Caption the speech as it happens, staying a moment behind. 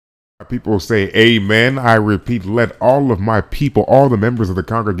people say amen. I repeat, let all of my people, all the members of the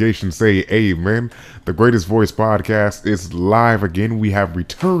congregation say amen. The Greatest Voice podcast is live again. We have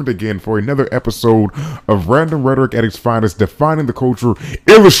returned again for another episode of Random Rhetoric at its finest, defining the culture,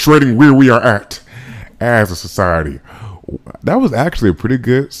 illustrating where we are at as a society. That was actually a pretty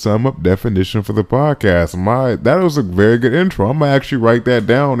good sum up definition for the podcast. That was a very good intro. I'm gonna actually write that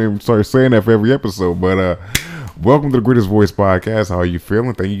down and start saying that for every episode. But welcome to the Greatest Voice podcast. How are you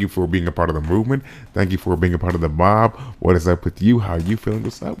feeling? Thank you for being a part of the movement. Thank you for being a part of the mob. What is up with you? How are you feeling?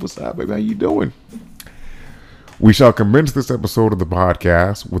 What's up? What's up, baby? How you doing? We shall commence this episode of the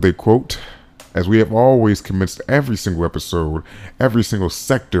podcast with a quote, as we have always commenced every single episode, every single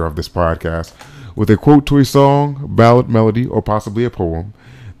sector of this podcast, with a quote to a song, ballad, melody, or possibly a poem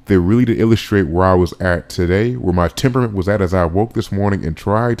that really to illustrate where I was at today, where my temperament was at as I woke this morning and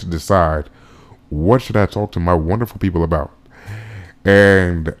tried to decide what should I talk to my wonderful people about.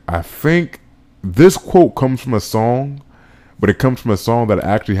 And I think this quote comes from a song, but it comes from a song that I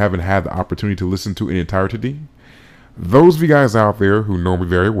actually haven't had the opportunity to listen to in entirety. Those of you guys out there who know me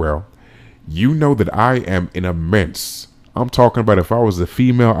very well, you know that I am an immense, I'm talking about if I was a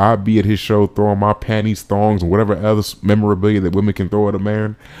female, I'd be at his show throwing my panties, thongs, and whatever other memorabilia that women can throw at a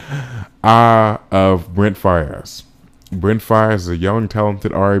man. Of Brent Faiyaz. Brent Faiyaz is a young,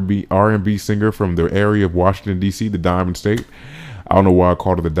 talented R&B singer from the area of Washington, D.C., the Diamond State. I don't know why I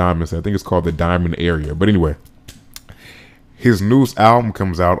called it the Diamond State. I think it's called the Diamond Area. But anyway, his newest album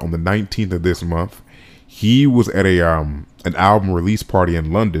comes out on the 19th of this month. He was at an album release party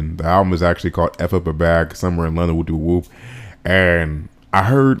in London. The album is actually called F Up a Bag, somewhere in London, whoop. And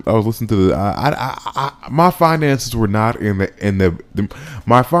I was listening to my finances were not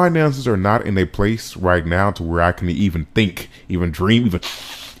my finances are not in a place right now to where I can even think, even dream,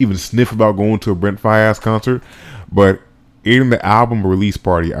 even sniff about going to a Brent Faiyaz concert. But in the album release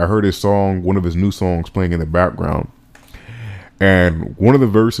party, I heard his song, one of his new songs playing in the background. And one of the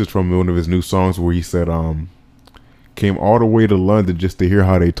verses from one of his new songs where he said, came all the way to London just to hear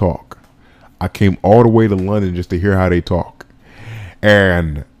how they talk. I came all the way to London just to hear how they talk.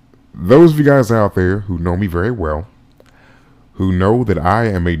 And those of you guys out there who know me very well, who know that I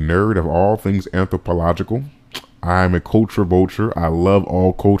am a nerd of all things anthropological, I am a culture vulture. I love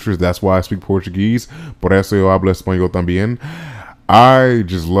all cultures. That's why I speak Portuguese. Por eso yo hablo español también. I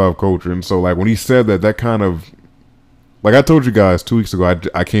just love culture. And so like when he said that kind of, like I told you guys 2 weeks ago,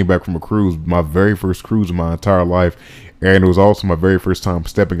 I came back from a cruise, my very first cruise in my entire life. And it was also my very first time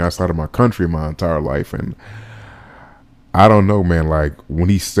stepping outside of my country in my entire life. And I don't know, man, like when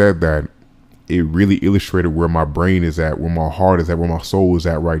he said that, it really illustrated where my brain is at, where my heart is at, where my soul is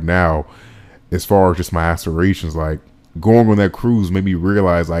at right now, as far as just my aspirations. Like going on that cruise made me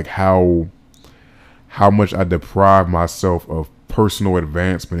realize like how much I deprived myself of personal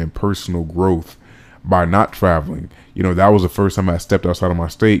advancement and personal growth by not traveling. You know, that was the first time I stepped outside of my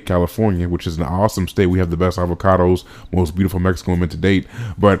state, California, which is an awesome state. We have the best avocados, most beautiful Mexican women to date.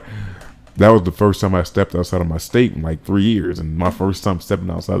 But that was the first time I stepped outside of my state in like 3 years. And my first time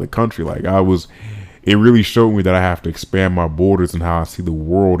stepping outside the country, like it really showed me that I have to expand my borders and how I see the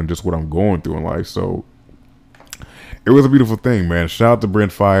world and just what I'm going through in life. So it was a beautiful thing, man. Shout out to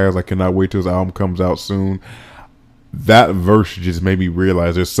Brent Faiyaz. I cannot wait till his album comes out soon. That verse just made me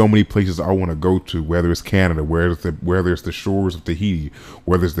realize there's so many places I want to go to, whether it's Canada, whether it's the shores of Tahiti,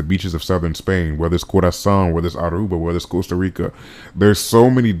 whether it's the beaches of southern Spain, whether it's Corazon, whether it's Aruba, whether it's Costa Rica. There's so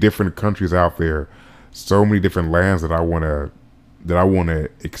many different countries out there, so many different lands that I want to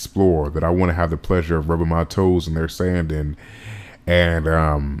explore, that I want to have the pleasure of rubbing my toes in their sand in.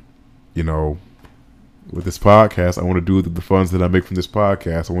 And you know, with this podcast, I want to do it through the funds that I make from this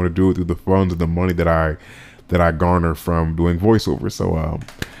podcast. I want to do it through the funds and the money that I garner from doing voiceover. So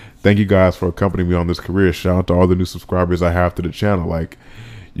thank you guys for accompanying me on this career. Shout out to all the new subscribers I have to the channel. Like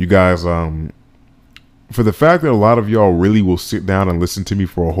you guys, for the fact that a lot of y'all really will sit down and listen to me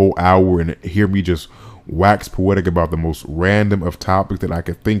for a whole hour and hear me just wax poetic about the most random of topics that I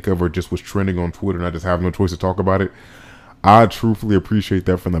could think of or just was trending on Twitter and I just have no choice to talk about it. I truthfully appreciate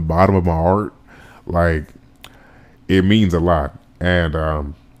that from the bottom of my heart. Like it means a lot.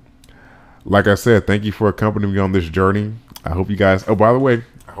 And like I said, thank you for accompanying me on this journey. I hope you guys, oh, by the way,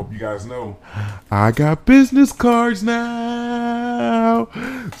 I hope you guys know I got business cards now.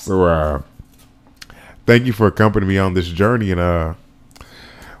 So, thank you for accompanying me on this journey. And,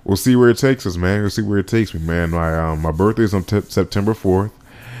 we'll see where it takes us, man. We'll see where it takes me, man. My birthday is on September 4th.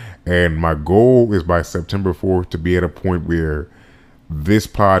 And my goal is by September 4th to be at a point where this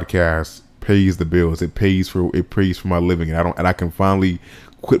podcast pays the bills. It pays for my living. And I can finally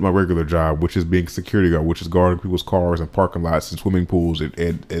quit my regular job, which is being security guard, which is guarding people's cars and parking lots and swimming pools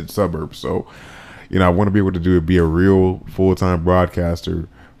and suburbs. So, you know, I want to be able to be a real full-time broadcaster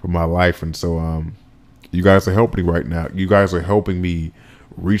for my life. And so, you guys are helping me right now. You guys are helping me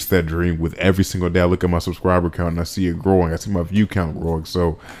reach that dream with every single day. I look at my subscriber count and I see it growing. I see my view count growing.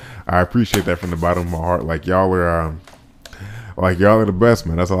 So I appreciate that from the bottom of my heart. Like y'all are the best,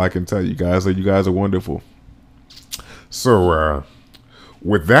 man. That's all I can tell you guys. You guys are wonderful. So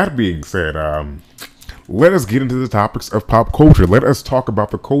with that being said, let us get into the topics of pop culture. Let us talk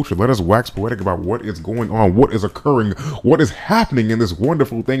about the culture. Let us wax poetic about what is going on, what is occurring, what is happening in this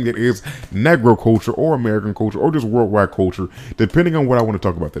wonderful thing that is Negro culture or American culture or just worldwide culture, depending on what I want to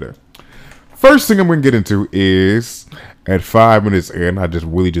talk about today. First thing I'm going to get into is, at 5 minutes in, I just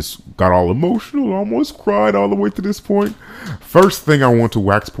really got all emotional, almost cried all the way to this point. First thing I want to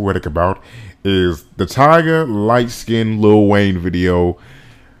wax poetic about is the Tyga lightskin Lil Wayne video.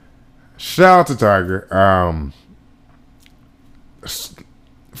 Shout out to Tyga.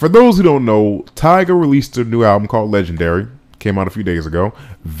 For those who don't know, Tyga released a new album called Legendary. Came out a few days ago.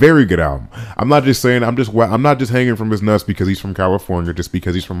 Very good album. I'm not just saying. I'm not just hanging from his nuts because he's from California, just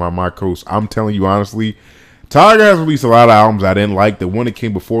because he's from my coast. I'm telling you honestly, Tyga has released a lot of albums I didn't like. The one that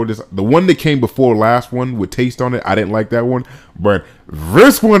came before this, the one that came before last one with Taste on it, I didn't like that one. But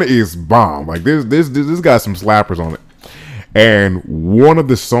this one is bomb. Like this got some slappers on it. And one of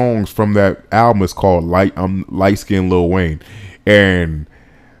the songs from that album is called Lightskin Lil Wayne. And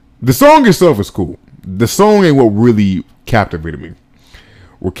the song itself is cool. The song ain't what really captivated me.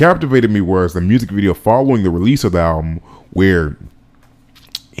 What captivated me was the music video following the release of the album, where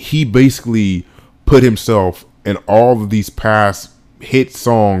he basically put himself in all of these past hit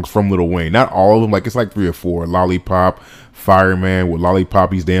songs from Lil Wayne. Not all of them, like it's like 3 or 4. Lollipop, Fireman, with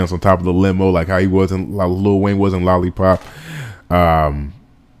Lollipop, he's dancing on top of the limo, like how he wasn't, like Lil Wayne wasn't Lollipop.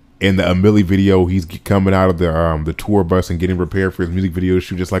 In the Milli video, he's coming out of the tour bus and getting prepared for his music video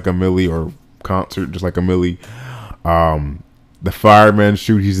shoot, just like a Milli, or concert, just like a Milli. The Fireman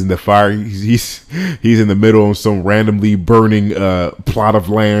shoot, he's in the fire. He's in the middle of some randomly burning plot of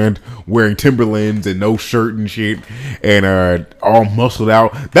land, wearing Timberlands and no shirt and shit, and all muscled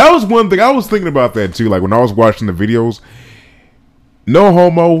out. That was one thing I was thinking about that too. Like when I was watching the videos. No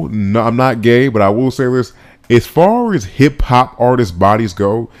homo, no, I'm not gay, but I will say this: as far as hip hop artist bodies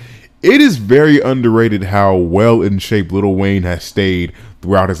go, it is very underrated how well in shape Lil Wayne has stayed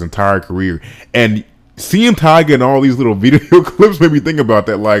throughout his entire career. And seeing Tyga in all these little video clips made me think about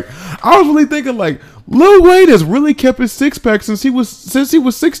that. Like, I was really thinking, like, Lil Wayne has really kept his six pack since he was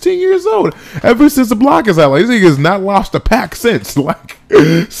 16 years old. Ever since the block is out, like, this nigga has not lost a pack since. Like,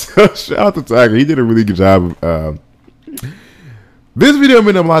 so shout out to Tyga. He did a really good job. This video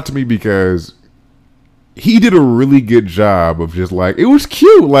meant a lot to me because he did a really good job of just like, it was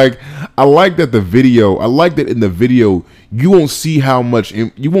cute. Like, I like that in the video, you won't see how much,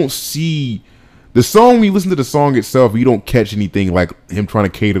 you won't see the song. When you listen to the song itself, you don't catch anything like him trying to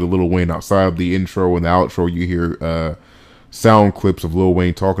cater to Lil Wayne. Outside of the intro and the outro, you hear sound clips of Lil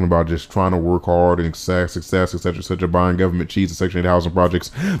Wayne talking about just trying to work hard and success, etc., buying government cheese and Section 8 housing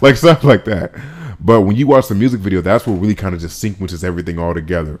projects, like stuff like that. But when you watch the music video, that's what really kind of just sequences everything all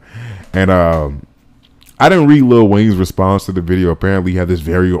together. And I didn't read Lil Wayne's response to the video. Apparently, he had this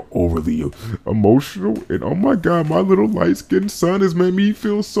very overly emotional, and oh my god, my little light-skinned son has made me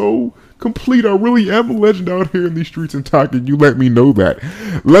feel so complete. I really am a legend out here in these streets in Tyga. You let me know that.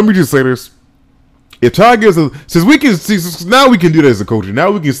 Let me just say this. If Tyga is since now we can do that as a culture.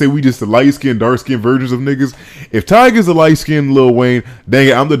 Now we can say we just the light-skinned, dark-skinned versions of niggas. If Tyga is a light-skinned Lil Wayne, dang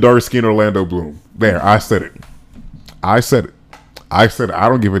it, I'm the dark-skinned Orlando Bloom. There, I said it. I said it. I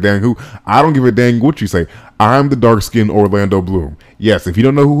don't give a dang who. I don't give a dang what you say. I'm the dark-skinned Orlando Bloom. Yes, if you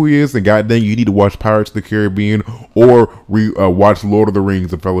don't know who he is, then goddamn, you need to watch Pirates of the Caribbean or watch Lord of the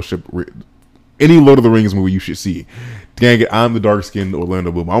Rings: The Fellowship. Any Lord of the Rings movie you should see. Dang it, I'm the dark-skinned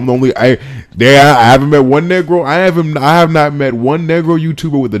Orlando Bloom. I'm the only. I haven't met one Negro. I have not met one Negro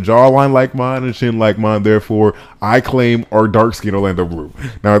YouTuber with a jawline like mine and chin like mine. Therefore, I claim our dark-skinned Orlando Bloom.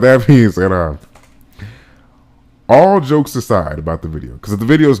 Now that being said, all jokes aside about the video, because the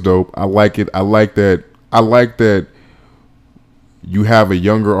video is dope. I like it. I like that you have a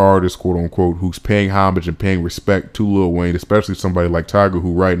younger artist, quote unquote, who's paying homage and paying respect to Lil Wayne, especially somebody like Tyga,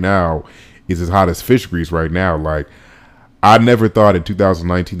 who right now is as hot as fish grease right now. Like, I never thought in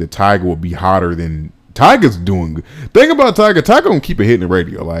 2019 that Tyga would be hotter than Tyga's doing. Think about Tyga. Tyga gonna keep a hit in the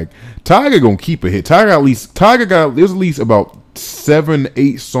radio. Like, Tyga gonna keep a hit. There's at least about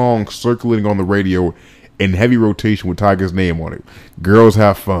 7-8 songs circulating on the radio in heavy rotation with Tyga's name on it. Girls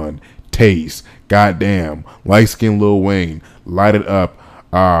Have Fun, Taste, Goddamn, Light Skin Lil Wayne, Light It Up,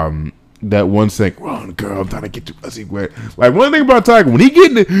 That one saying, "Run, girl, I'm trying to get your pussy wet." Like one thing about Tyga, when he get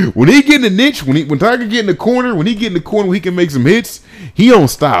in the niche, when Tyga get in the corner, when he can make some hits. He don't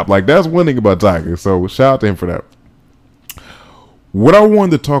stop. Like that's one thing about Tyga. So shout out to him for that. What I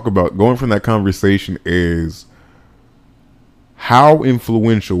wanted to talk about, going from that conversation, is how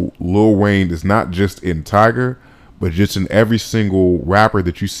influential Lil Wayne is not just in Tyga, but just in every single rapper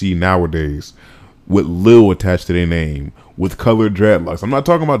that you see nowadays with Lil attached to their name, with colored dreadlocks. I'm not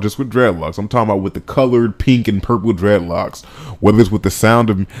talking about just with dreadlocks. I'm talking about with the colored pink and purple dreadlocks, whether it's with the sound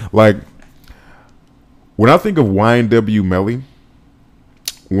of, like, when I think of YNW Melly,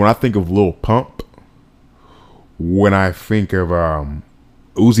 when I think of Lil Pump, when I think of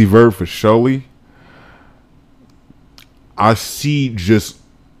Uzi Vert for Sholly, I see just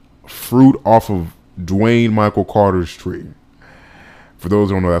fruit off of Dwayne Michael Carter's tree. For those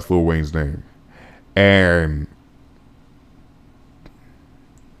who don't know, that's Lil Wayne's name. And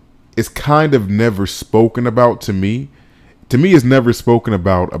it's kind of never spoken about to me. To me, it's never spoken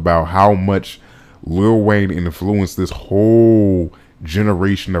about how much Lil Wayne influenced this whole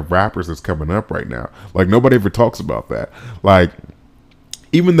generation of rappers that's coming up right now. Like nobody ever talks about that. Like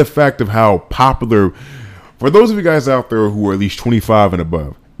even the fact of how popular, for those of you guys out there who are at least 25 and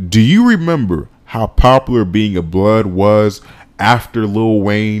above, do you remember how popular Being a Blood was after Lil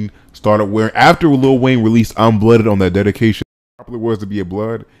Wayne released Unblooded on that dedication? How popular it was to be a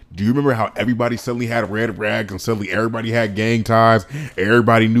Blood? Do you remember how everybody suddenly had red rags and suddenly everybody had gang ties?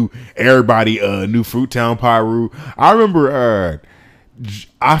 Everybody knew Fruittown Pyru. I remember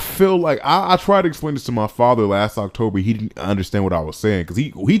I feel like I tried to explain this to my father last October. He didn't understand what I was saying because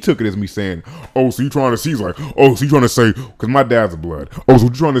he took it as me saying, "Oh, so you trying to see?" He's like, "Oh, so you trying to say?" Because my dad's a Blood. "Oh, so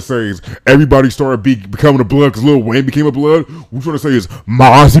what you trying to say is everybody started becoming a Blood because Lil Wayne became a Blood? What you trying to say is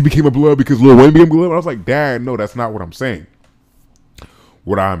Mozzie became a Blood because Lil Wayne became a Blood?" I was like, "Dad, no, that's not what I'm saying.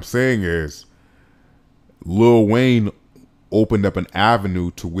 What I'm saying is Lil Wayne opened up an avenue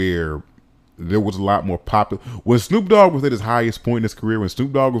to where there was a lot more popular. When Snoop Dogg was at his highest point in his career, when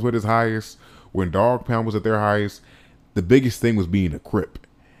Snoop Dogg was at his highest, when Dog Pound was at their highest, the biggest thing was being a Crip.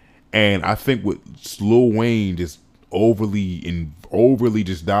 And I think with Lil Wayne just overly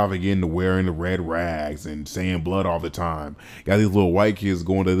just diving into wearing the red rags and saying blood all the time, got these little white kids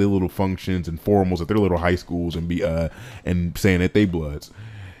going to their little functions and formals at their little high schools and and saying that they Bloods.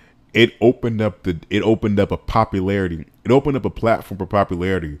 It opened up a popularity. It opened up a platform for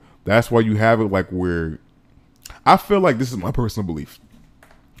popularity. That's why you have it like where I feel like this is my personal belief.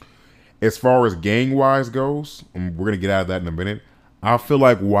 As far as gang wise goes, and we're gonna get out of that in a minute. I feel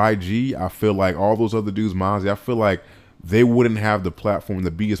like YG, I feel like all those other dudes, Mozzie, I feel like they wouldn't have the platform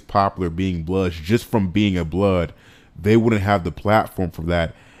to be as popular being Bloods just from being a Blood. They wouldn't have the platform for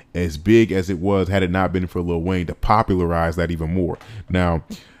that as big as it was had it not been for Lil Wayne to popularize that even more. Now,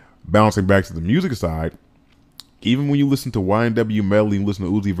 bouncing back to the music side, even when you listen to YNW Melly and listen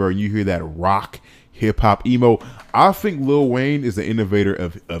to Uzi Vert and you hear that rock, hip-hop, emo, I think Lil Wayne is the innovator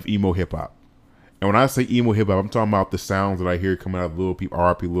of emo hip-hop. And when I say emo hip-hop, I'm talking about the sounds that I hear coming out of Lil Peep,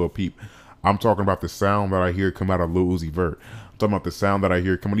 R.I.P. Lil Peep. I'm talking about the sound that I hear come out of Lil Uzi Vert. I'm talking about the sound that I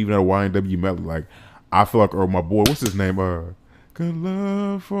hear coming even out of YNW Melly. Like, I feel like, or my boy, what's his name? Good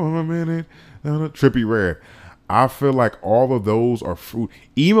love for a minute. Trippie Redd. I feel like all of those are fruit.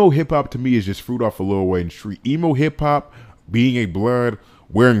 Emo hip-hop to me is just fruit off of Lil Wayne's tree. Emo hip-hop, being a Blood,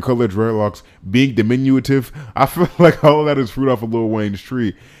 wearing colored dreadlocks, being diminutive, I feel like all of that is fruit off of Lil Wayne's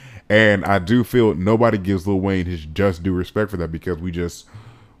tree. And I do feel nobody gives Lil Wayne his just due respect for that because we just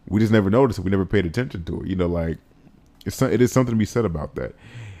never noticed it. We never paid attention to it. You know, like it is something to be said about that.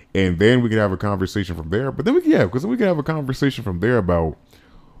 And then we could have a conversation from there. But then we could have a conversation from there about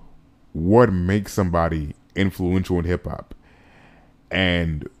what makes somebody influential in hip hop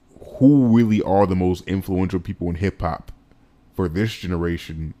and who really are the most influential people in hip hop for this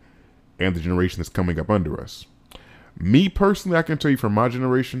generation and the generation that's coming up under us. Me personally, I can tell you from my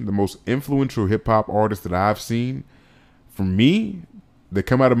generation, the most influential hip hop artists that I've seen, for me, that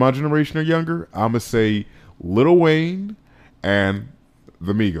come out of my generation or younger, I'm going to say Lil Wayne and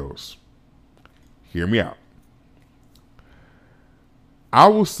the Migos. Hear me out. I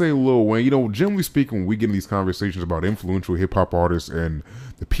will say Lil Wayne. You know, generally speaking, when we get in these conversations about influential hip hop artists and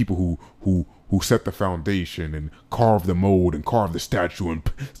the people who set the foundation and carve the mold and carve the statue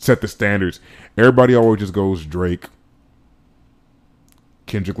and set the standards, everybody always just goes Drake,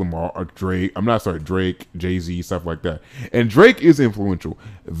 Kendrick Lamar, or Drake, Jay-Z, stuff like that. And Drake is influential.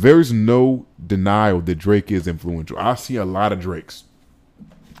 There's no denial that Drake is influential. I see a lot of Drakes.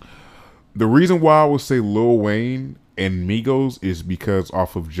 The reason why I would say Lil Wayne and Migos is because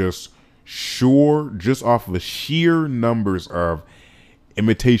off of the sheer numbers of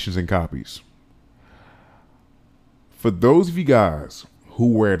imitations and copies. For those of you guys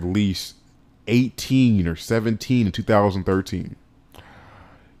who were at least 18 or 17 in 2013,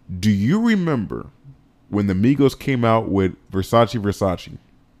 do you remember when the Migos came out with Versace?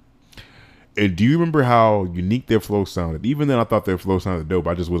 And do you remember how unique their flow sounded? Even then, I thought their flow sounded dope.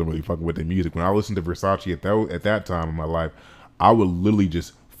 I just wasn't really fucking with their music. When I listened to Versace at that time in my life, I would literally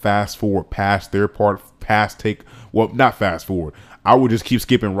just fast forward past their part, not fast forward. I would just keep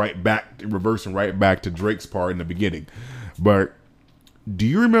skipping right back, reversing right back to Drake's part in the beginning. But do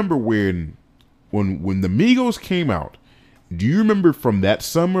you remember when the Migos came out? Do you remember from that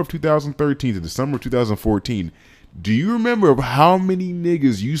summer of 2013 to the summer of 2014? Do you remember how many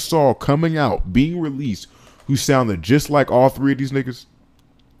niggas you saw coming out, being released, who sounded just like all three of these niggas?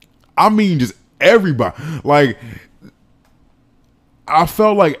 I mean, just everybody. Like, I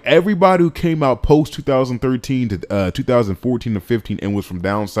felt like everybody who came out post 2013 to 2014 to 15 and was from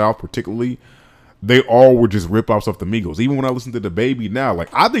down south particularly, they all were just rip-offs of the Migos. Even when I listen to DaBaby now, like,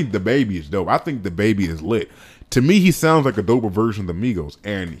 I think DaBaby is dope. I think DaBaby is lit. To me, he sounds like a doper version of the Migos,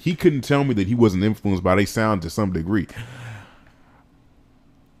 and he couldn't tell me that he wasn't influenced by their sound to some degree.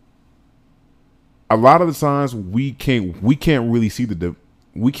 A lot of the times, we can't really see the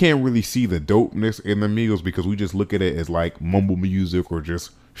dopeness in the Migos because we just look at it as like mumble music or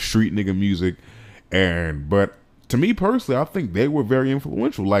just street nigga music. But to me personally, I think they were very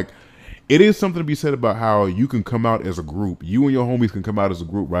influential. Like, it is something to be said about how you can come out as a group. You and your homies can come out as a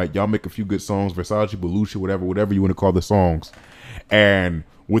group, right? Y'all make a few good songs, Versace, Belushi, whatever you want to call the songs. And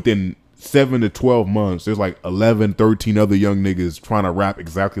within 7 to 12 months, there's like 11, 13 other young niggas trying to rap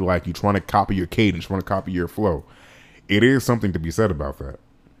exactly like you, trying to copy your cadence, trying to copy your flow. It is something to be said about that.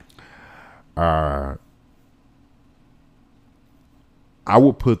 I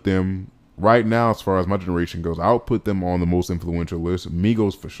would put them right now, as far as my generation goes, I would put them on the most influential list.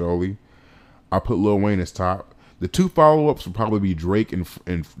 Migos for surely. I put Lil Wayne as top. The two follow-ups would probably be Drake and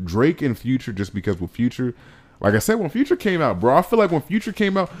Future, just because with Future, like I said, when Future came out, bro, I feel like when Future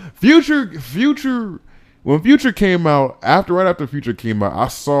came out, when Future came out, right after Future came out, I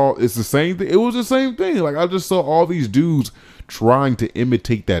saw it's the same thing. It was the same thing. Like, I just saw all these dudes trying to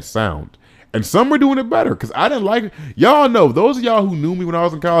imitate that sound. And some were doing it better because I didn't like it. Y'all know, those of y'all who knew me when I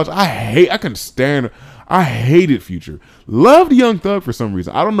was in college, I hated Future. Loved Young Thug for some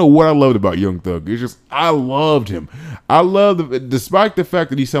reason. I don't know what I loved about Young Thug. It's just, I loved him. Despite the fact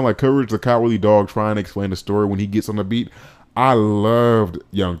that he sounded like Courage the Cowardly Dog trying to explain the story when he gets on the beat, I loved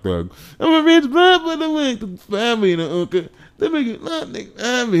Young Thug. I'm a rich blood for the way to family the uncle. That make it love, nigga.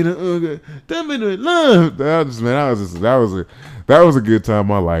 I mean the uncle. That made it love. That was a good time in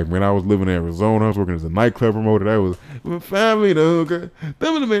my life, man. I was living in Arizona. I was working as a nightclub promoter. That was family the uncle.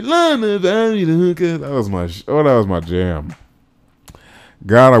 That made it love, family the uncle. That was my jam.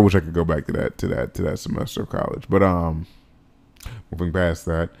 God, I wish I could go back to that semester of college. But moving past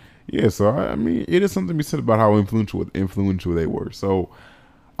that. Yeah, so I mean, it is something to be said about how influential they were. So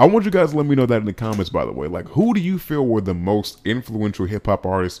I want you guys to let me know that in the comments, by the way. Like, who do you feel were the most influential hip-hop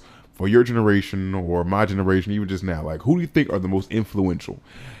artists for your generation or my generation, even just now? Like, who do you think are the most influential?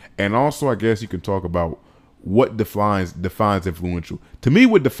 And also, I guess you can talk about what defines influential. To me,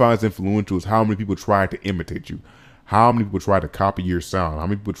 what defines influential is how many people try to imitate you. How many people try to copy your sound. How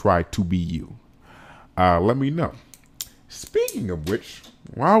many people try to be you. Let me know. Speaking of which,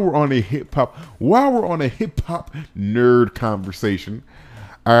 while we're on a hip hop nerd conversation,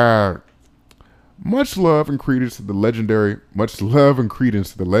 much love and credence to the legendary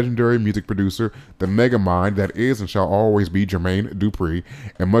music producer, the mega mind that is and shall always be Jermaine Dupri,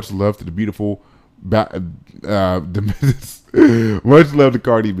 and much love to the beautiful, much love to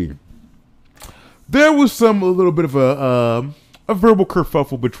Cardi B. There was a little bit of a verbal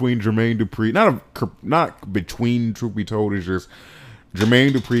kerfuffle between Jermaine Dupri, not between, truth be told, it's just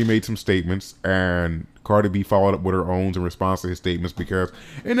Jermaine Dupri made some statements and Cardi B followed up with her own in response to his statements because,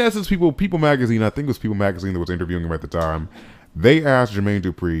 in essence, People Magazine, I think it was People Magazine that was interviewing him at the time, they asked Jermaine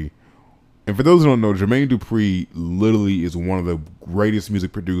Dupri, and for those who don't know, Jermaine Dupri literally is one of the greatest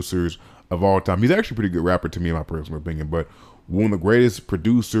music producers of all time. He's actually a pretty good rapper to me, in my personal opinion, but one of the greatest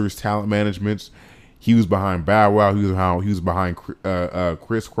producers, talent managements. He was behind Bow Wow. He was behind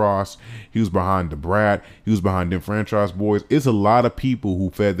Criss Cross. He was behind the Brat. He was behind them Franchise Boys. It's a lot of people who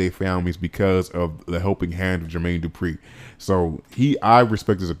fed their families because of the helping hand of Jermaine Dupri. So I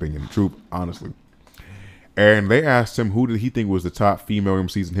respect his opinion, truth, honestly. And they asked him who did he think was the top female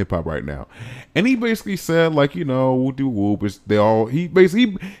MCs in hip hop right now, and he basically said, like, you know, whoop de whoop. They all he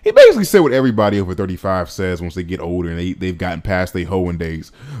basically said what everybody over 35 says once they get older and they've gotten past their hoeing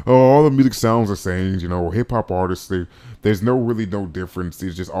days. Oh, all the music sounds the same, you know. Hip hop artists, there's no difference.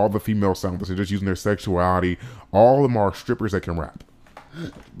 It's just all the female sounds. They're just using their sexuality. All of them are strippers that can rap.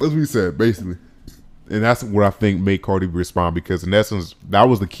 That's what he said, basically. And that's what I think made Cardi B respond, because in essence, that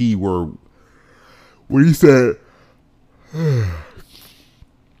was the key word. When he said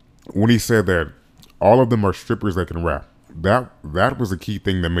that all of them are strippers that can rap, that was the key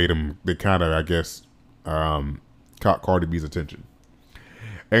thing that made him, that kind of, I guess, caught Cardi B's attention.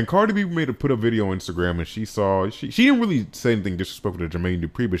 And Cardi B put a video on Instagram, and she didn't really say anything disrespectful to Jermaine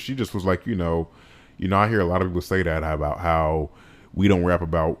Dupri, but she just was like, you know, I hear a lot of people say that about how we don't rap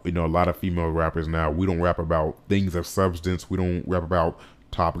about, you know, a lot of female rappers now, we don't rap about things of substance, we don't rap about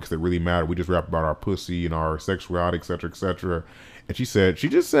topics that really matter. We just rap about our pussy and our sexuality, etc., etc. And she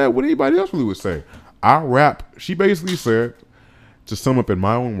just said what anybody else really would say. I rap. She basically said, to sum up in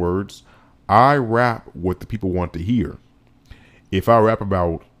my own words, I rap what the people want to hear. If I rap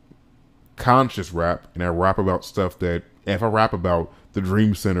about conscious rap, and I rap about stuff that, if I rap about the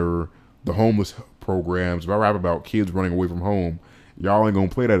Dream Center, the homeless programs, if I rap about kids running away from home, y'all ain't gonna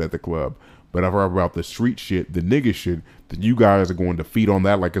play that at the club. But if I rap about the street shit, the nigga shit, then you guys are going to feed on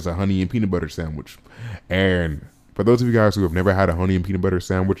that like it's a honey and peanut butter sandwich. And for those of you guys who have never had a honey and peanut butter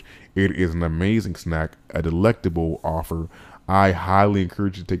sandwich, it is an amazing snack, a delectable offer. I highly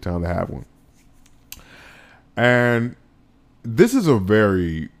encourage you to take time to have one. And this is a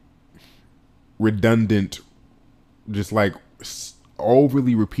very redundant, just like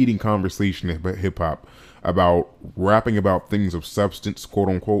overly repeating conversation about hip hop, about rapping about things of substance, quote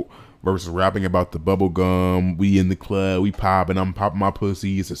unquote, versus rapping about the bubble gum. We in the club, we popping, I'm popping my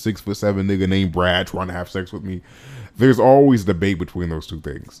pussy. It's a 6'7" nigga named Brad trying to have sex with me. There's always debate between those two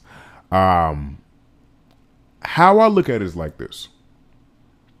things. How I look at it is like this.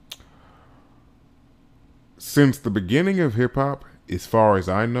 Since the beginning of hip hop, as far as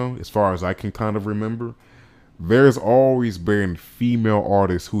I know, as far as I can kind of remember, there's always been female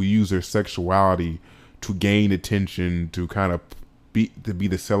artists who use their sexuality to gain attention, to kind of be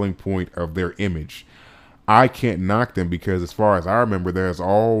the selling point of their image. I can't knock them, because as far as I remember, there's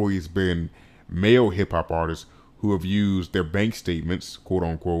always been male hip hop artists who have used their bank statements, quote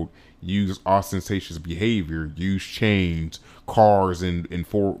unquote, used ostentatious behavior, used chains, cars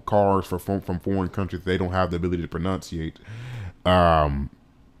cars from foreign countries that they don't have the ability to pronunciate,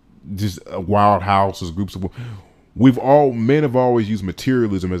 just wild houses, groups of. Men have always used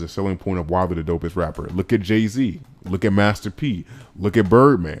materialism as a selling point of why they're the dopest rapper. Look at Jay-Z. Look at Master P. Look at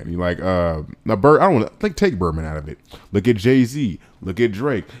Birdman. You like now Bird? I don't want to take Birdman out of it. Look at Jay-Z. Look at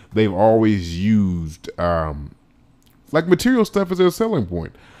Drake. They've always used like material stuff as their selling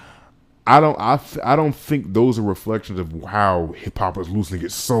point. I don't think those are reflections of how hip hop is losing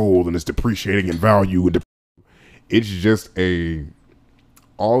its soul and it's depreciating in value. It's just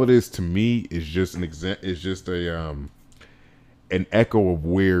all it is to me is just an echo of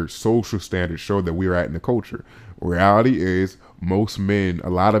where social standards show that we're at in the culture. Reality is, a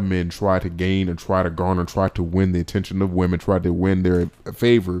lot of men try to gain and try to garner and try to win the attention of women, try to win their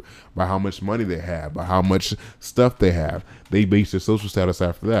favor by how much money they have, by how much stuff they have. They base their social status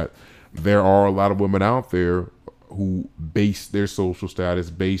after that. There are a lot of women out there who base their social status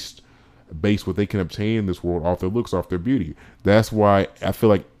based what they can obtain in this world off their looks, off their beauty. That's why I feel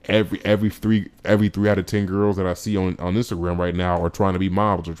like every three out of 10 girls that I see on Instagram right now are trying to be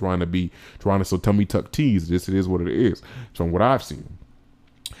models, or trying to sell tummy tuck tees. It is what it is. From what I've seen,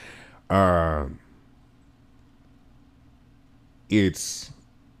 it's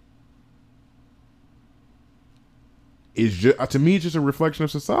just, to me, it's just a reflection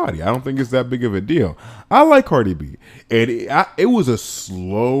of society. I don't think it's that big of a deal. I like Cardi B, and it was a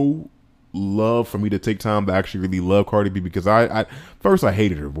slow love for me to take time to actually really love Cardi B, because first I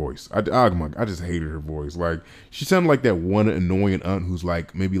hated her voice. I just hated her voice. Like, she sounded like that one annoying aunt who's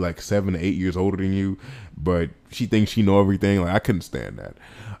like maybe like 7 to 8 years older than you, but she thinks she know everything. Like, I couldn't stand that.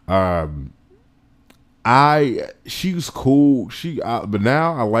 She was cool. But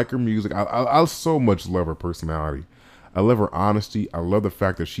now I like her music. I so much love her personality. I love her honesty. I love the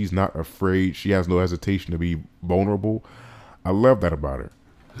fact that she's not afraid. She has no hesitation to be vulnerable. I love that about her.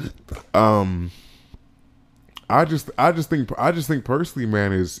 I just think personally,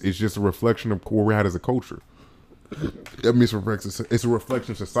 man, it's just a reflection of where we're at as a culture. I mean, it's a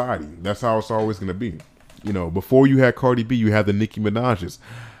reflection of society. That's how it's always going to be. You know, before you had Cardi B, you had the Nicki Minaj's.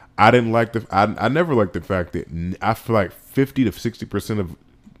 I never liked the fact that I feel like 50 to 60% of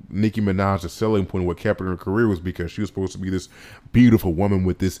Nicki Minaj's selling point, what kept her in her career, was because she was supposed to be this beautiful woman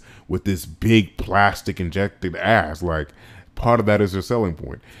with this big plastic injected ass. Like, part of that is her selling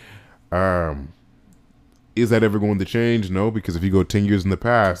point. Is that ever going to change? No, because if you go 10 years in the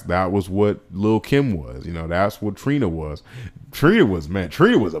past, that was what Lil' Kim was. You know, that's what Trina was. Trina was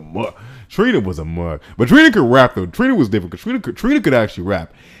a mug. But Trina could rap, though. Trina was different, because Trina could actually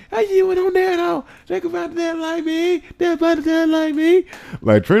rap. Hey, you went on there, though. Think about that like me. Think about that like me.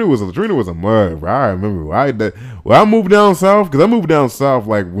 Like, Trina was a mug, bro. I remember. I moved down south,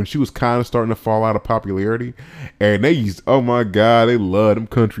 like, when she was kind of starting to fall out of popularity. And they used, oh my God, they loved them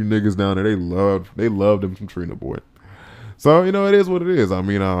country niggas down there. They loved them some Trina, boy. So, you know, it is what it is. I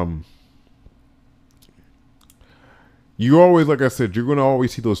mean, you always, like I said, you're going to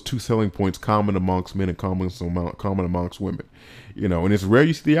always see those two selling points common amongst men and common amongst women. You know, and it's rare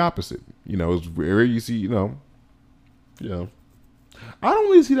you see the opposite. You know, it's rare you see, you know. I don't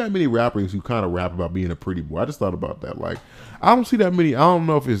really see that many rappers who kind of rap about being a pretty boy. I just thought about that. Like, I don't see that many. I don't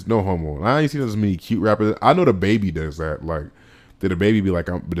know if it's no homo. I ain't seen as many cute rappers. I know the Baby does that. Like, the Baby be like,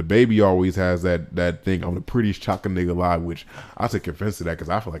 but the Baby always has that thing. I'm the prettiest chocolate nigga alive, which I take offense to that, because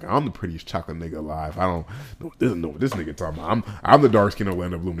I feel like I'm the prettiest chocolate nigga alive. I don't know what this nigga talking about. I'm the dark skin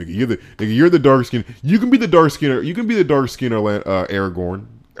Orlando Bloom nigga. You're the dark skin. You can be the dark skin. You can be the dark skin Aragorn.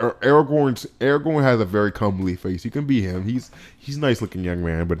 Aragorn has a very comely face. You can be him. He's a nice looking young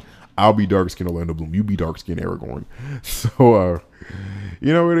man, but I'll be dark skin Orlando Bloom. You be dark skin Aragorn. So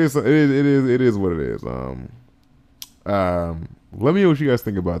you know, it is what it is. Let me know what you guys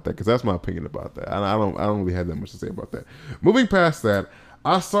think about that, because that's my opinion about that. I don't really have that much to say about that. Moving past that,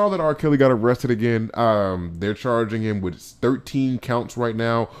 I saw that R. Kelly got arrested again. They're charging him with 13 counts right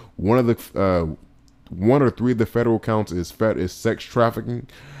now. One or three of the federal counts is sex trafficking.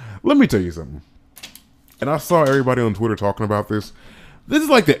 Let me tell you something. And I saw everybody on Twitter talking about this. This is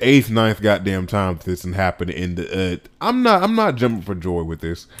like the 8th, 9th goddamn time that this happened. In the I'm not jumping for joy with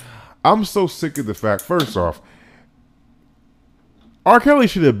this. I'm so sick of the fact. First off, R. Kelly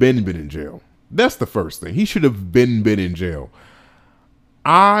should have been in jail. That's the first thing. He should have been in jail.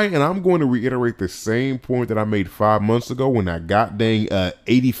 I'm going to reiterate the same point that I made 5 months ago when that goddamn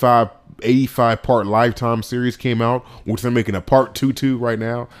 85 part Lifetime series came out, which they're making a part 2 right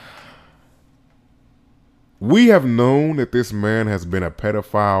now. We have known that this man has been a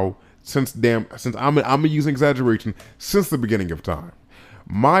pedophile since I'm using exaggeration, since the beginning of time.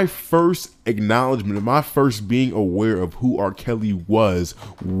 My first acknowledgement, my first being aware of who R. Kelly was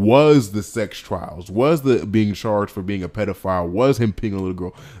the sex trials, was the being charged for being a pedophile, was him peeing a little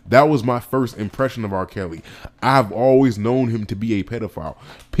girl. That was my first impression of R. Kelly. I've always known him to be a pedophile.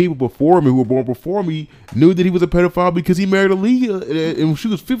 People before me, who were born before me, knew that he was a pedophile because he married a legal, and when she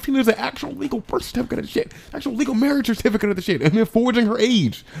was 15, there's an actual legal birth certificate of the shit, actual legal marriage certificate of the shit, and then forging her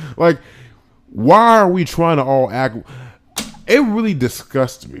age. Like, why are we trying to all act? It really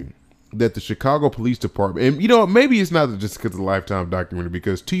disgusts me that the Chicago Police Department, and you know, maybe it's not just because of the Lifetime documentary,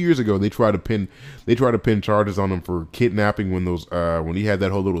 because 2 years ago they tried to pin charges on him for kidnapping when he had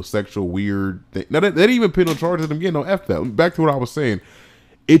that whole little sexual weird thing. Now they didn't even pin no charges on him again. No, F that. Back to what I was saying.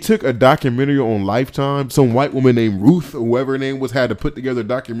 It took a documentary on Lifetime. Some white woman named Ruth, or whoever her name was, had to put together a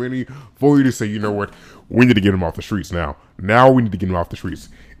documentary for you to say, you know what, we need to get him off the streets now. Now we need to get him off the streets.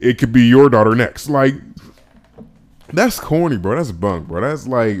 It could be your daughter next. Like, that's corny, bro. That's bunk, bro. That's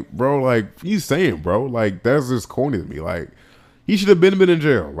like, bro, like, he's saying, bro, like, that's just corny to me. Like, he should have been in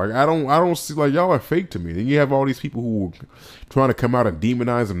jail. Like, I don't see, like, y'all are fake to me. Then you have all these people who are trying to come out and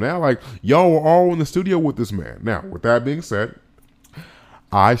demonize him now. Like, y'all were all in the studio with this man. Now, with that being said,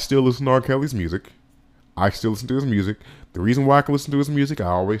 I still listen to R. Kelly's music. I still listen to his music. The reason why I can listen to his music, I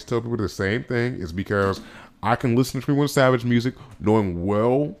always tell people the same thing, is because I can listen to 21 Savage music knowing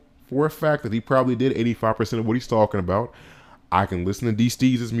well for a fact that he probably did 85% of what he's talking about. I can listen to D.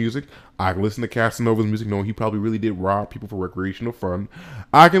 Steeze's music. I can listen to Casanova's music, knowing he probably really did rob people for recreational fun.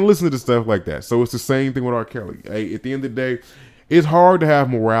 I can listen to stuff like that. So it's the same thing with R. Kelly. Hey, at the end of the day, it's hard to have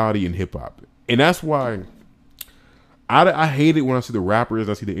morality in hip hop. And that's why I hate it when I see the rappers,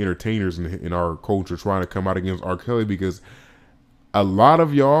 I see the entertainers in our culture trying to come out against R. Kelly, because a lot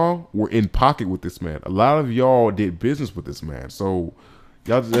of y'all were in pocket with this man. A lot of y'all did business with this man. So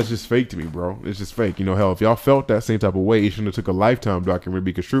y'all, that's just fake to me, bro. It's just fake. You know, hell, if y'all felt that same type of way, it shouldn't have took a Lifetime documentary,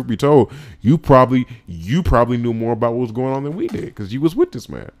 because truth be told, you probably knew more about what was going on than we did, because you was with this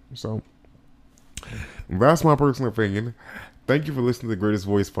man. So that's my personal opinion. Thank you for listening to the Greatest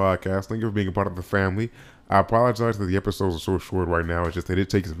Voice podcast. Thank you for being a part of the family. I apologize that the episodes are so short right now. It's just that it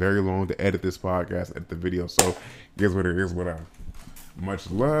takes very long to edit this podcast, edit the video. So guess what it is,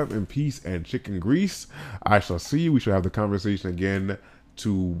 much love and peace and chicken grease. I shall see you. We shall have the conversation again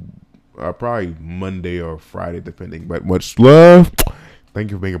to probably Monday or Friday, depending. But much love.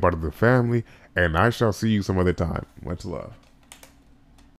 Thank you for being a part of the family, and I shall see you some other time. Much love.